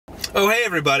Oh hey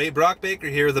everybody, Brock Baker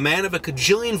here, the man of a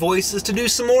cajillion voices, to do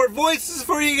some more voices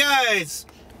for you guys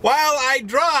while I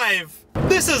drive.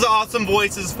 This is Awesome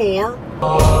Voices 4.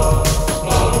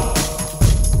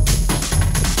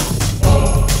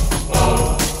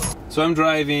 So I'm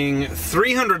driving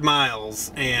 300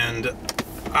 miles and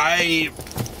I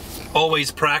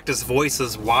always practice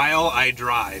voices while I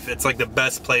drive. It's like the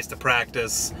best place to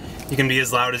practice. You can be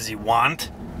as loud as you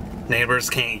want. Neighbors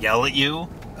can't yell at you.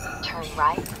 Turn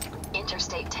right.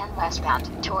 Interstate 10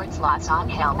 westbound towards Los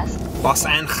Angeles. Los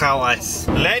Angeles.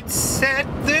 Let's set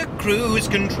the cruise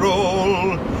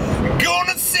control.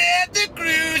 Gonna set the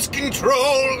cruise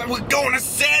control. We're gonna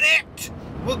set it.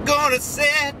 We're gonna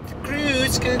set the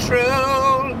cruise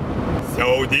control.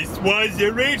 So this was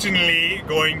originally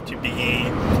going to be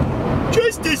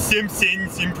just a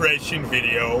Simpsons impression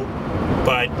video,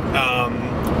 but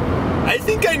I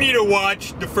think I need to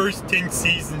watch the first 10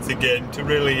 seasons again to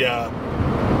really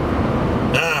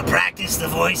practice the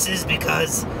voices,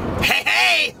 because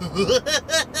hey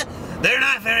they're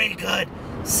not very good.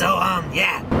 So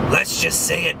yeah, let's just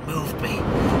say it moved me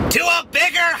to a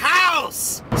bigger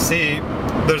house. See,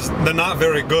 they're not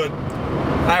very good.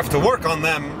 I have to work on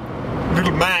them,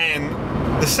 little man.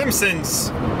 The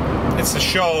Simpsons, it's a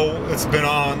show that's been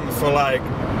on for like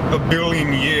a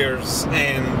billion years,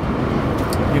 and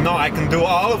you know, I can do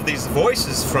all of these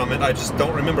voices from it. I just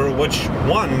don't remember which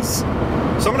ones.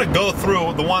 So I'm gonna go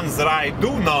through the ones that I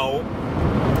do know,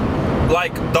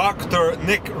 like Dr.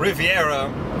 Nick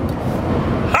Riviera.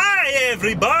 Hi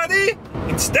everybody!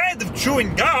 Instead of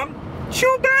chewing gum,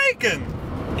 chew bacon.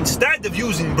 Instead of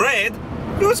using bread,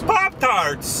 use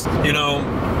Pop-Tarts. You know,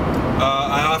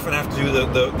 I often have to do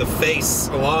the face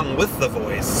along with the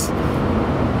voice.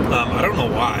 I don't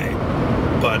know why,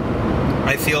 but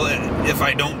I feel if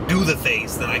I don't do the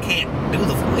face, then I can't do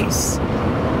the voice.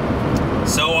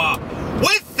 So,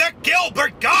 with the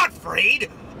Gilbert Gottfried,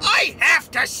 I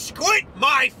have to squint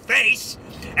my face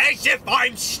as if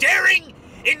I'm staring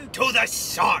into the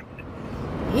sun.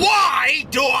 Why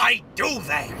do I do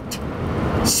that?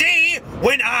 See,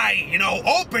 when I,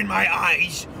 open my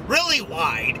eyes really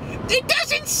wide, it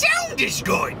doesn't sound as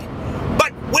good.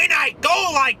 But when I go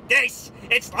like this,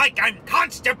 it's like I'm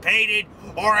constipated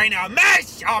or in a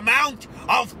mass amount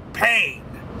of pain.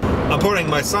 I'm putting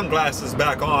my sunglasses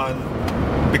back on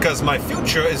because my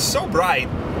future is so bright.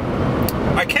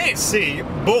 I can't see.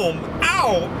 Boom.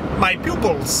 Ow! My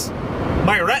pupils.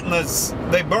 My retinas,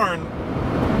 they burn.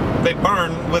 They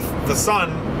burn with the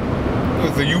sun,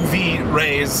 with the UV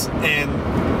rays and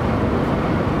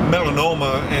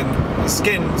melanoma and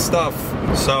skin stuff.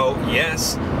 So,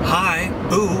 yes. Hi.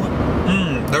 Ooh.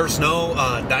 There's no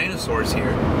dinosaurs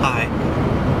here. Hi.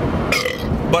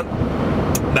 But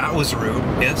that was rude.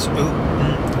 Yes. Ooh.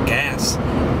 Gas.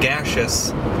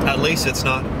 Gaseous. At least it's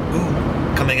not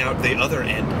coming out the other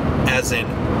end, as in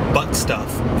butt stuff.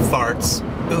 Farts.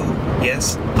 Ooh.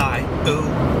 Yes. Hi. Ooh.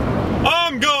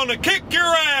 I'm gonna kick your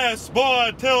ass, boy,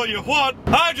 I tell you what.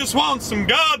 I just want some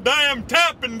goddamn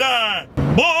tap and die.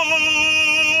 Boy!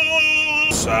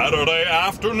 Saturday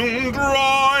afternoon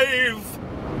drive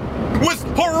with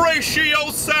Horatio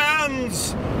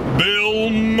Sands, Bill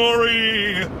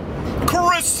Murray,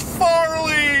 Chris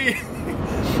Farley,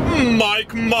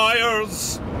 Mike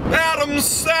Myers, Adam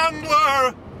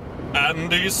Sandler,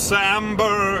 Andy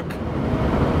Samberg,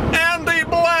 Andy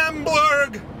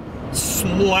Blamberg,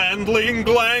 Slandling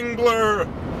Glangler,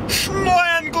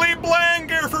 Schmlandly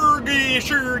Blangerfergy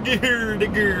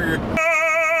Sherdigger.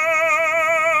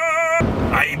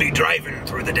 I be driving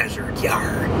through the desert,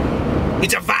 yar.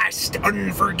 It's a vast,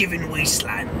 unforgiving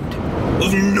wasteland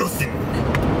of nothing.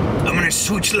 I'm gonna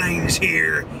switch lanes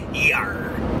here,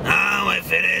 yar. Oh,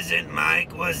 if it isn't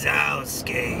Mike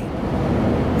Wazowski.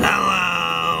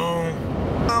 Hello.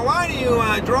 Why do you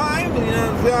drive?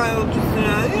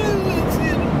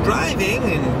 Driving,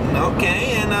 and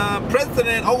okay, and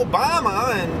President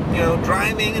Obama, and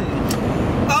driving, and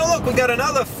oh look, we got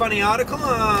another funny article.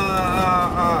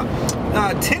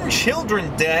 10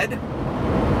 children dead,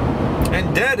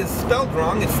 and dead is spelled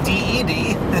wrong. It's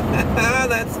D-E-D.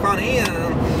 That's funny.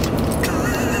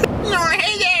 Oh,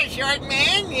 hey there, short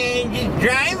man. Just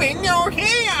driving. Oh,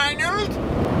 hey,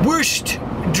 Arnold. Worst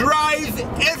drive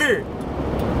ever.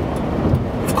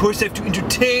 Of course, I have to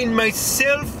entertain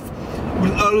myself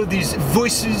with all of these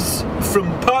voices from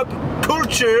pop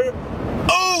culture.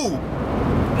 Oh!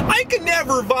 I can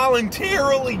never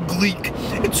voluntarily gleek.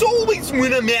 It's always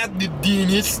when I'm at the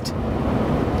dentist.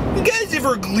 You guys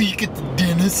ever gleek at the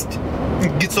dentist?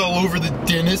 It gets all over the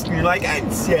dentist and you're like,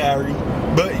 I'm sorry.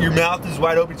 But your mouth is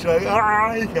wide open, you're like,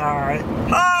 alright, alright.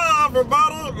 Hi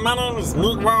everybody, my name is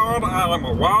Meatwad. I am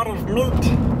a wad of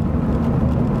meat.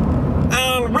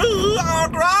 We are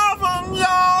driving,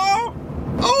 y'all!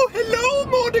 Oh, hello,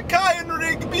 Mordecai and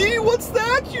Rigby. What's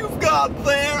that you've got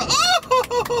there?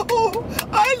 Oh,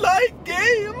 I like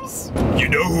games. You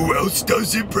know who else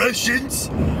does impressions?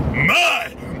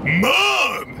 My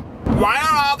mom! Why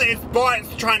are all these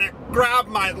boys trying to grab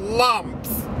my lumps?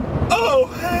 Oh,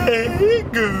 hey,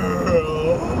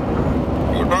 girl.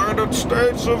 United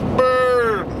States of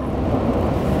Bern.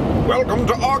 Welcome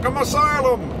to Arkham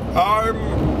Asylum.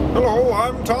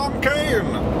 I'm Tom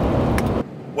Kane.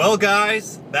 Well,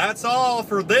 guys, that's all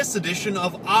for this edition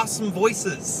of Awesome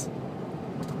Voices.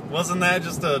 Wasn't that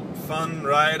just a fun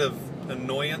ride of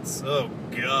annoyance? Oh,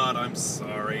 God, I'm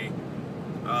sorry.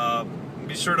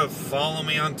 Be sure to follow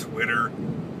me on Twitter.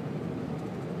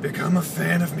 Become a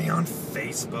fan of me on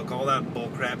Facebook, all that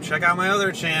bullcrap. Check out my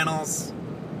other channels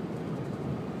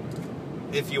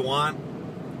if you want.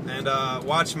 And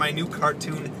watch my new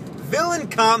cartoon, Villain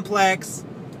Complex,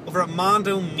 over at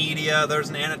Mondo Media. There's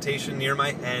an annotation near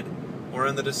my head or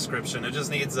in the description. It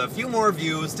just needs a few more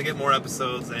views to get more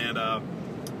episodes, and I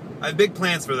have big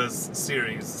plans for this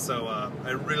series, so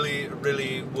I really,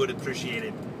 really would appreciate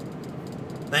it.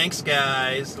 Thanks,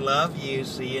 guys. Love you.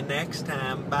 See you next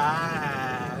time.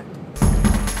 Bye.